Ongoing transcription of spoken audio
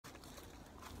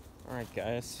Alright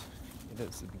guys, it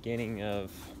is the beginning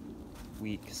of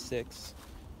week 6.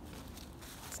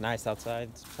 It's nice outside.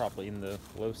 It's probably in the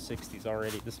low 60s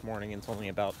already this morning. It's only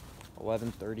about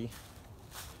 11:30.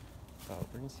 So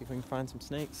we're gonna see if we can find some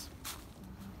snakes.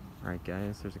 Alright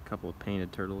guys, there's a couple of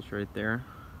painted turtles right there.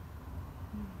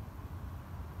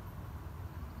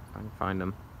 If I can find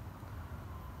them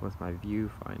with my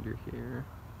viewfinder here.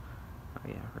 Oh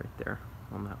yeah, right there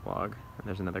on that log. And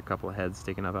there's another couple of heads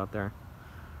sticking up out there.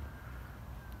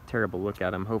 Terrible look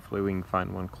at them. Hopefully we can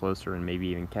find one closer and maybe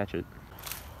even catch it.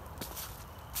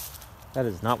 That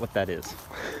is not what that is.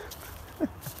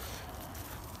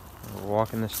 We're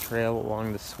walking this trail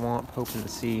along the swamp, hoping to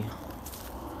see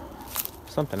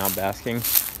something out basking.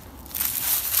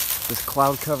 This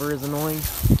cloud cover is annoying.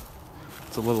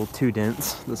 It's a little too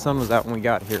dense. The sun was out when we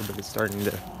got here, but it's starting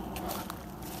to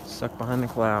suck behind the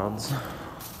clouds.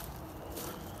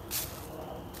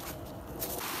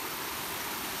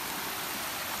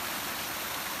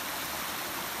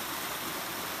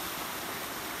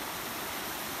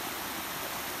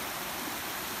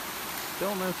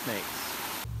 Still no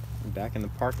snakes. I'm back in the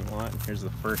parking lot. Here's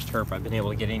the first herp I've been able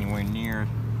to get anywhere near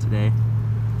today.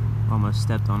 Almost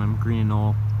stepped on him. Green and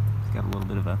old. He's got a little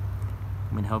bit of a...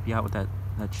 I'm gonna help you out with that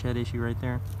shed issue right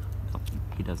there. Nope,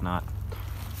 he does not.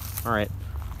 Alright,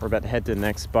 we're about to head to the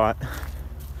next spot.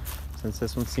 Since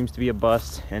this one seems to be a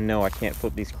bust, and no, I can't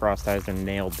flip these cross ties, they're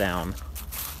nailed down,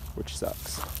 which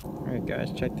sucks. Alright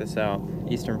guys, check this out.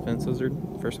 Eastern fence lizard.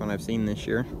 First one I've seen this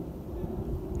year.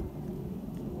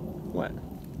 What?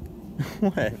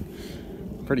 What?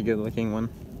 Pretty good looking one.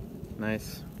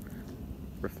 Nice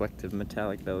reflective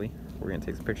metallic belly. We're gonna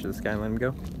take some pictures of this guy and let him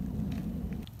go.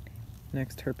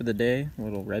 Next herp of the day, a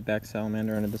little redback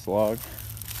salamander under this log.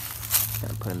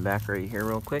 Gotta put him back right here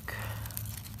real quick.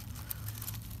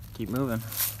 Keep moving.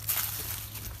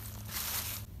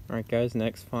 Alright guys,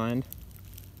 next find.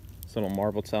 This little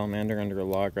marbled salamander under a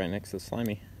log right next to the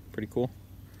slimy. Pretty cool.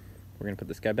 We're gonna put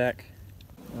this guy back.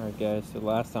 Alright guys, so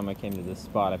last time I came to this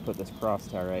spot, I put this cross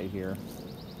tie right here.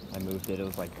 I moved it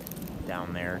was like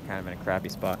down there, kind of in a crappy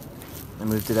spot. I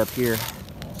moved it up here.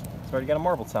 It's already got a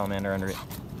marbled salamander under it.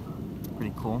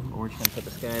 Pretty cool, but we're just gonna put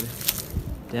this guy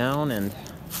down and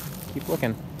keep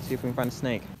looking, see if we can find a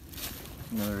snake.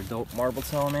 Another adult marbled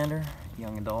salamander,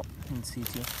 young adult in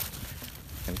situ.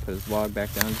 Gonna put his log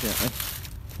back down gently.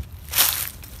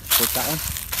 Flip that one.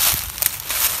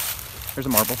 There's a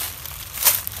marble.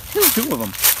 Two of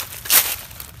them.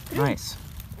 Nice.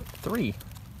 3.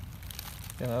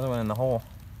 Got another one in the hole.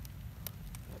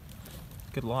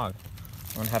 Good log.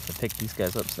 I'm gonna have to pick these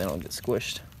guys up so they don't get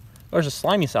squished. Oh, there's a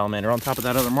slimy salamander on top of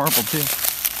that other marble too.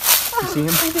 You see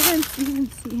him? I didn't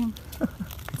even see him.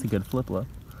 That's a good flip look.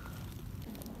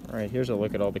 Alright, here's a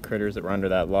look at all the critters that were under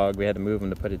that log. We had to move them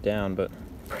to put it down, but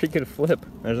pretty good flip.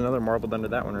 There's another marbled under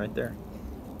that one right there.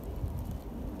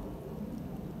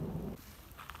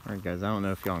 Alright guys, I don't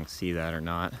know if y'all can see that or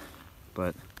not,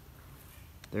 but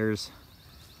there's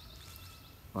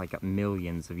like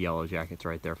millions of yellow jackets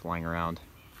right there flying around.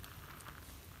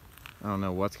 I don't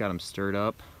know what's got them stirred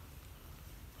up,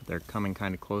 but they're coming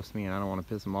kind of close to me and I don't want to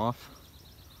piss them off.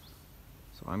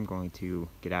 So I'm going to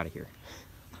get out of here.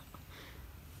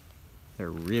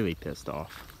 They're really pissed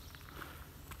off.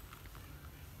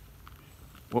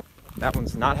 Whoop, that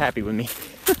one's not happy with me.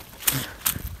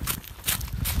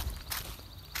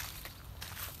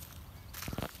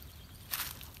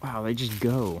 Wow, they just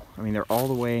go. I mean, they're all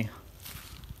the way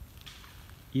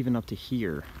even up to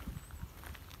here.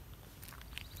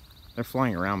 They're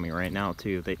flying around me right now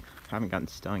too. They haven't gotten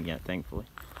stung yet, thankfully.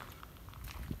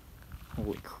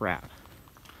 Holy crap.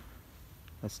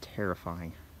 That's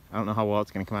terrifying. I don't know how well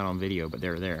it's going to come out on video, but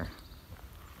they're there.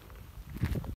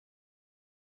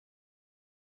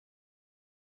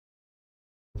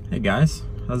 Hey guys,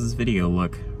 how's this video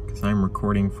look? Because I'm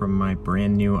recording from my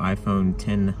brand new iPhone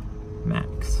X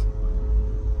Max.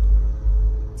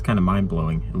 It's kind of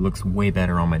mind-blowing. It looks way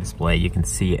better on my display. You can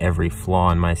see every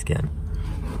flaw in my skin.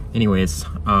 Anyways,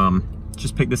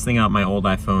 just picked this thing up. My old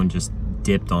iPhone just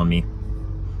dipped on me.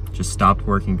 Just stopped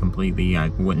working completely. I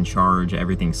wouldn't charge.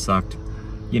 Everything sucked.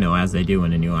 You know, as they do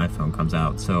when a new iPhone comes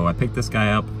out. So I picked this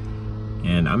guy up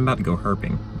and I'm about to go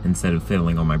herping instead of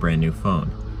fiddling on my brand new phone.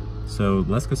 So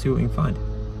let's go see what we can find.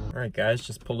 Alright guys,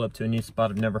 just pulled up to a new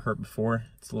spot I've never herped before.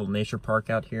 It's a little nature park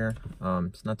out here.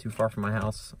 It's not too far from my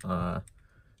house.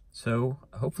 So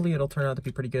hopefully it'll turn out to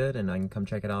be pretty good and I can come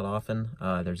check it out often.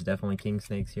 There's definitely king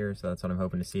snakes here, so that's what I'm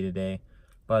hoping to see today.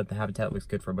 But the habitat looks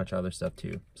good for a bunch of other stuff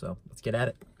too. So let's get at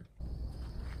it.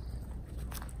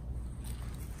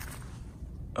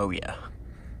 Oh yeah.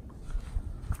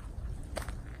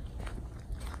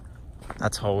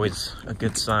 That's always a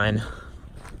good sign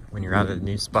when you're out at a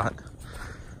new spot.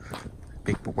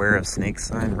 Big beware of snakes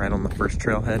sign right on the first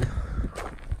trailhead.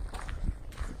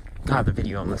 God, the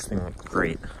video on this thing looked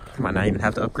great. I might not even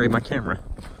have to upgrade my camera.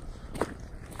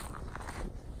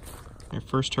 Your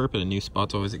first herp at a new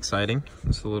spot's always exciting.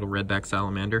 This is a little redback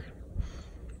salamander.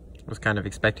 I was kind of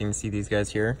expecting to see these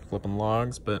guys here flipping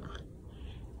logs, but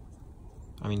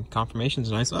I mean,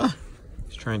 confirmation's nice. Ah,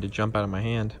 he's trying to jump out of my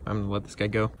hand. I'm gonna let this guy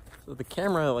go. So the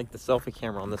camera, like the selfie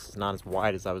camera on this, is not as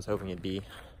wide as I was hoping it'd be.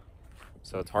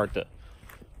 So it's hard to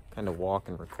kind of walk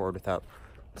and record without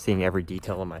seeing every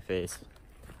detail on my face.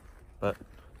 But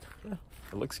yeah,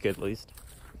 it looks good at least.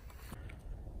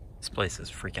 This place is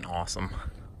freaking awesome.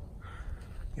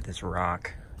 Look at this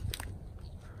rock.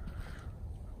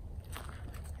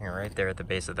 And right there at the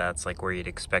base of that's like where you'd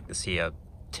expect to see a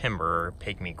timber or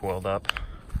pygmy coiled up.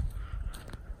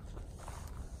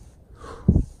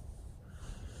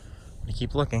 I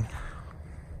keep looking.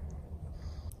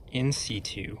 In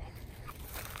situ.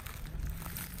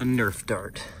 A Nerf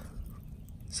dart.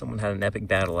 Someone had an epic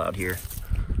battle out here.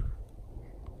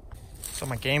 So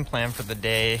my game plan for the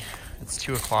day, it's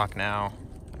 2 o'clock now,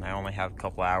 and I only have a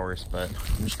couple hours, but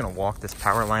I'm just gonna walk this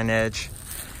power line edge,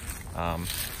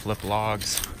 flip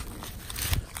logs,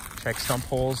 check stump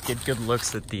holes, get good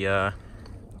looks at the,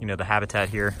 you know, the habitat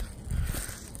here.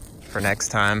 For next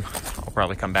time, I'll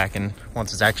probably come back in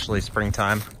once it's actually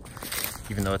springtime.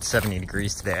 Even though it's 70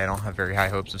 degrees today, I don't have very high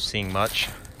hopes of seeing much,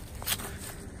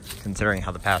 considering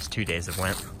how the past 2 days have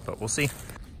went, but we'll see.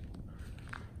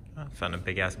 I found a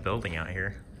big ass building out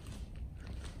here.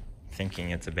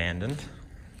 Thinking it's abandoned,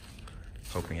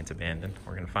 hoping it's abandoned.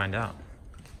 We're gonna find out.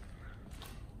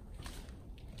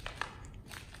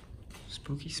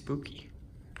 Spooky, spooky.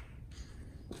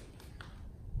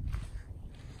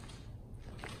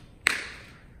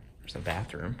 There's a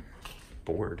bathroom.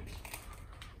 Bored.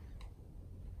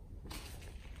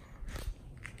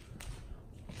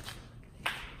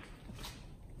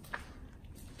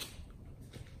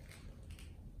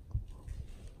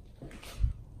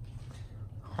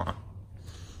 Huh.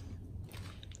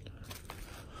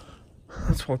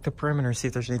 Let's walk the perimeter, see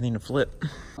if there's anything to flip.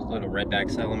 A little redback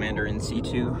salamander in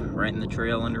situ, right in the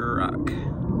trail under a rock.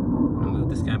 I'm gonna move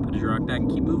this guy, put his rock back,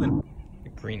 and keep moving.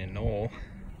 Green and knoll.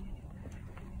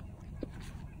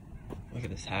 Look at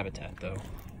this habitat though.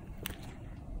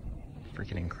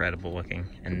 Freaking incredible looking.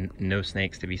 And no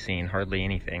snakes to be seen, hardly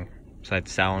anything.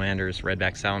 Besides salamanders,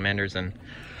 redback salamanders, and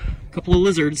a couple of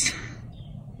lizards.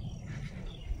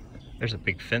 There's a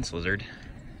big fence lizard.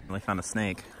 I found a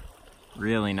snake.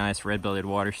 Really nice red-bellied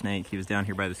water snake. He was down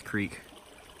here by this creek.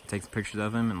 Take some pictures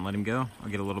of him and let him go. I'll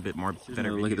get a little bit more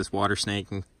better look at this water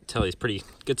snake and tell he's pretty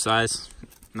good size.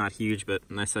 Not huge, but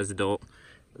nice sized adult.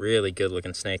 Really good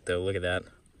looking snake though, look at that.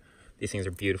 These things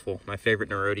are beautiful. My favorite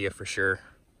Neurodia for sure.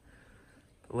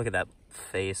 But look at that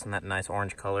face and that nice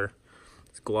orange color.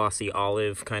 It's glossy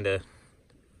olive kind of.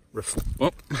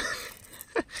 Whoop.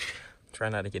 Try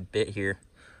not to get bit here.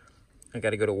 I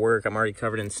gotta go to work. I'm already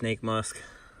covered in snake musk.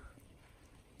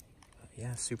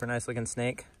 Yeah, super nice looking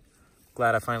snake.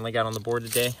 Glad I finally got on the board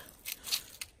today.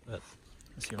 But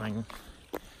let's see if I can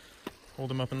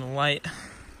hold him up in the light.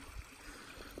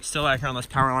 Still out here on this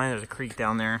power line. There's a creek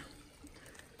down there.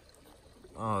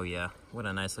 Oh yeah, what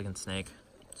a nice looking snake.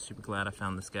 Super glad I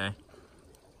found this guy.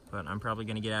 But I'm probably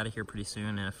gonna get out of here pretty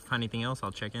soon, and if I find anything else,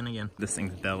 I'll check in again. This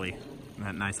thing's belly.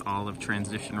 That nice olive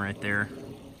transition right there.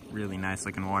 Really nice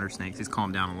looking water snakes. He's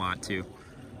calmed down a lot too.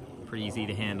 Pretty easy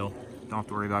to handle. Don't have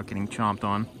to worry about getting chomped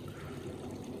on.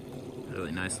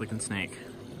 Really nice looking snake.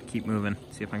 Keep moving.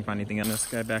 See if I can find anything on this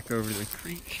guy back over the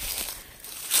creek.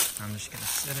 I'm just gonna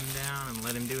set him down and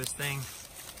let him do his thing.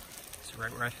 It's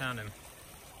right where I found him.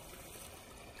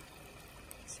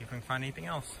 See if I can find anything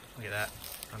else. Look at that,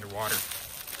 underwater.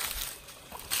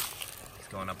 He's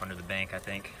going up under the bank, I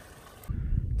think.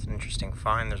 It's an interesting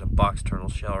find. There's a box turtle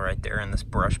shell right there in this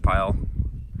brush pile.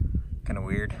 Kind of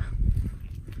weird.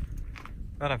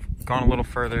 But I've gone a little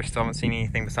further, still haven't seen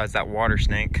anything besides that water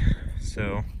snake.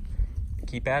 So,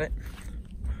 keep at it.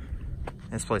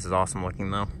 This place is awesome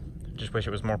looking though. Just wish it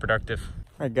was more productive.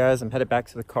 All right guys, I'm headed back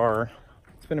to the car.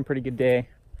 It's been a pretty good day.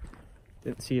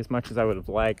 Didn't see as much as I would have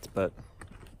liked, but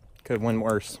could have went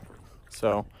worse.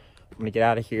 So I'm gonna get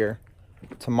out of here.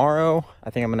 Tomorrow, I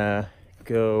think I'm gonna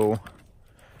go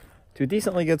to a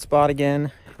decently good spot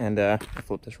again. And I'll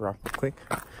flip this rock real quick.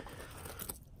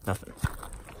 Nothing.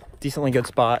 Decently good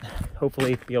spot.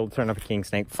 Hopefully be able to turn up a king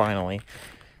snake finally.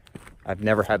 I've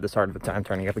never had this hard of a time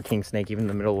turning up a king snake, even in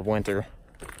the middle of winter.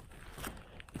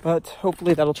 But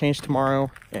hopefully that'll change tomorrow,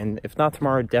 and if not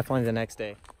tomorrow, definitely the next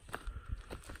day.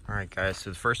 All right guys, so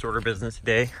the first order of business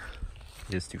today,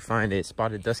 is to find a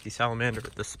spotted dusky salamander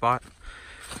at this spot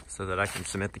so that I can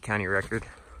submit the county record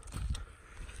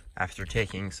after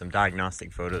taking some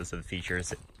diagnostic photos of features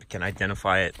that can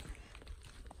identify it.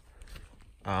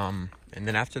 And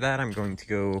then after that, I'm going to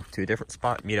go to a different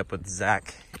spot, meet up with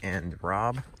Zach and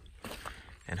Rob,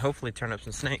 and hopefully turn up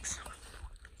some snakes.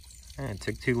 It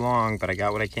took too long, but I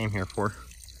got what I came here for.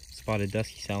 Spotted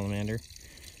dusky salamander.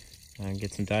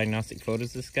 Get some diagnostic photos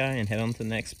of this guy and head on to the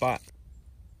next spot.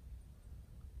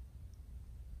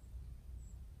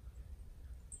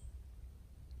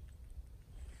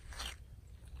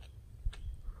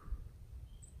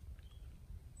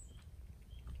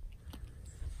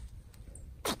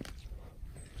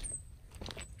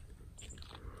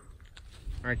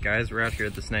 Alright guys, we're out here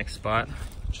at this next spot.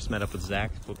 Just met up with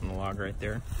Zach, flipping the log right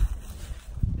there.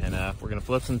 And we're gonna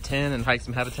flip some tin and hike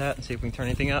some habitat and see if we can turn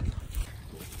anything up.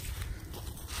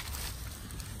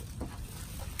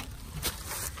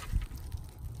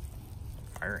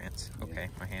 Fire ants. Okay,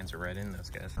 my hands are right in those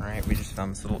guys. Alright, we just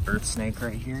found this little earth snake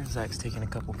right here. Zach's taking a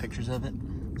couple pictures of it.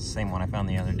 Same one I found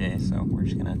the other day, so we're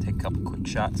just gonna take a couple quick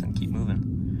shots and keep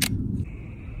moving.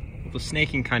 The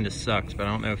snaking kind of sucks, but I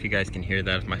don't know if you guys can hear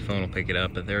that, if my phone will pick it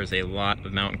up, but there's a lot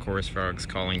of mountain chorus frogs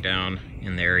calling down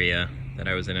in the area that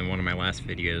I was in one of my last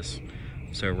videos.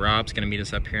 So Rob's gonna meet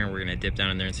us up here and we're gonna dip down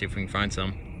in there and see if we can find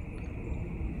some.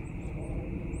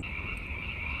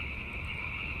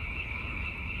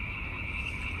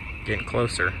 Getting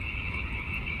closer.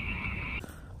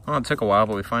 Well, it took a while,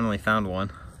 but we finally found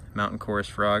one. Mountain chorus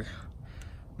frog.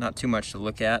 Not too much to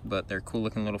look at, but they're a cool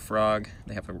looking little frog.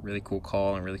 They have a really cool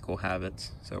call and really cool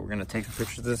habits. So we're gonna take some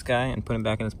pictures of this guy and put him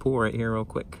back in his pool right here real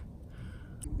quick.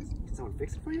 Can someone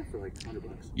fix it for you for like $100?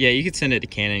 Yeah, you could send it to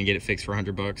Canon and get it fixed for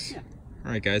 $100. Yeah.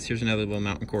 All right guys, here's another little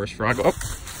mountain chorus frog. Oh,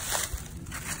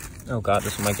 oh God,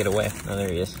 this one might get away. Oh, there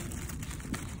he is.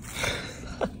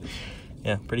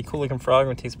 Yeah, pretty cool looking frog. I'm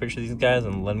gonna take some pictures of these guys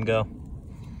and let them go.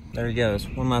 There he goes.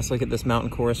 One last look at this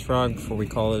mountain chorus frog before we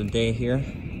call it a day here.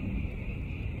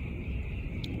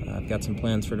 I've got some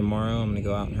plans for tomorrow. I'm gonna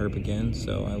go out and herp again,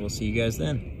 so I will see you guys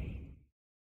then.